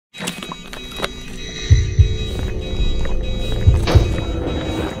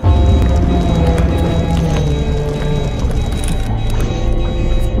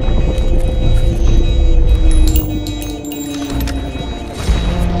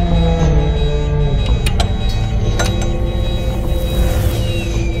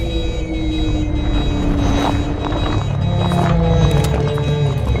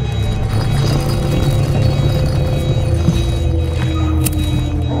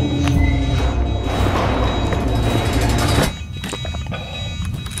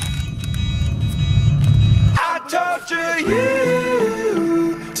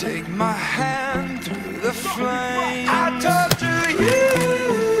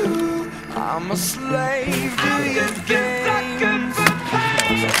I'm a slave to your games.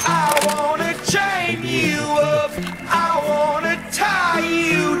 I wanna chain you up, I wanna tie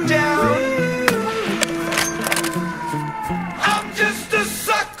you down. I'm just a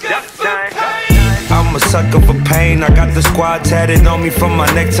sucker for pain. I'm a sucker for pain. I got the squad tatted on me from my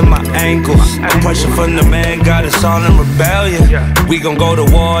neck to my ankles. The pressure from the man got us all in rebellion. We gon' go to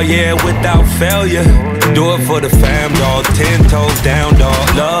war, yeah, without failure. Do it for the fam, dog. 10 toes down,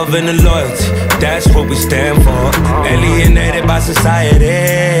 dog. Love and the loyalty, that's what we stand for. Alienated by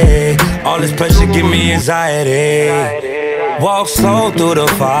society, all this pressure give me anxiety. Walk slow through the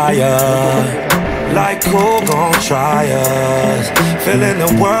fire, like who gon' try us? Feeling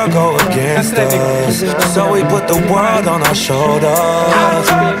the world go against us, so we put the world on our shoulders. I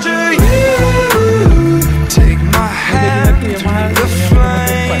torture you, take my hand through the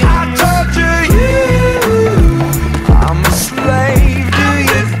flame. I torture you, I'm a slave to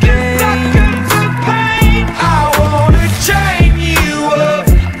your games. I wanna chain you up,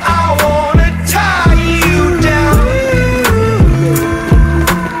 I wanna tie you down.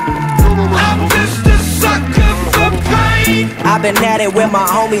 I'm just a sucker for pain. I've been at it with my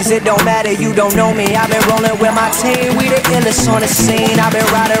homies, it don't matter, you don't know me. I've been rolling with my team, we the illest on the scene. I've been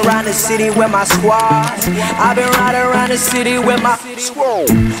riding around the city with my squad. I've been riding around the city with my squad.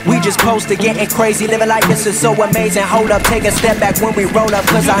 We just posted getting crazy, living like this is so amazing. Hold up, take a step back when we roll up,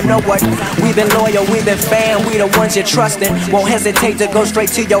 cause I know what. We've been loyal, we've been fan, we the ones you're trusting. Won't hesitate to go straight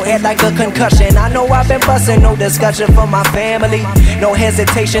to your head like a concussion. I know I've been busting, no discussion for my family. No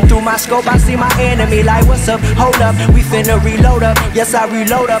hesitation, through my scope I see my enemy. Like what's up, hold up, we finna reload up. Yes, I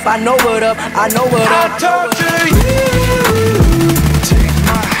reload up, I know what up, I know what up. I torture you, take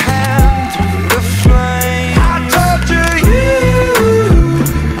my hand through the flame. I torture you,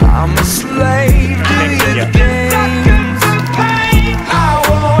 I'm a slave to your games. I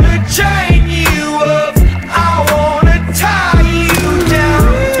wanna chain you up, I wanna tie you down.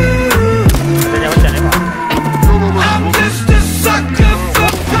 I'm just a sucker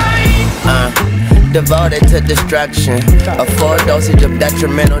for pain. Devoted to destruction, a full dosage of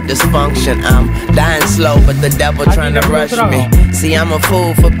detrimental dysfunction. I'm dying slow, but the devil trying to rush me. See, I'm a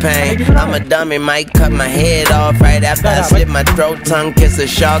fool for pain. I'm a dummy, might cut my head off right after I slit my throat. Tongue kiss a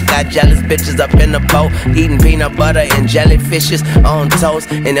shark, got jealous bitches up in the boat, eating peanut butter and jellyfishes on toast.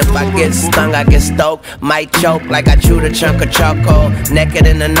 And if I get stung, I get stoked, might choke like I chewed a chunk of charcoal. Naked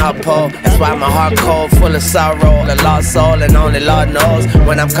in the North Pole, that's why my heart cold, full of sorrow, a lost soul, and only Lord knows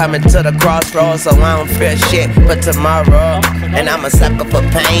when I'm coming to the crossroads. So I don't fear shit but tomorrow. And I'm a sucker for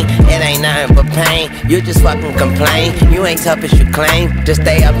pain, it ain't nothing but pain. You just fucking complain, you ain't tough as you claim. Just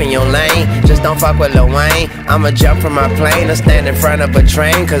stay up in your lane, just don't fuck with Lil Wayne. I'ma jump from my plane or stand in front of a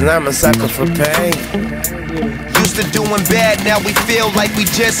train, cause I'm a sucker for pain. Used to doing bad, now we feel like we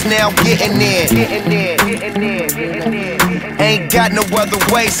just now getting there. Ain't got no other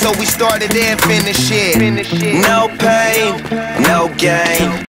way, so we started and finished it. No pain, no gain.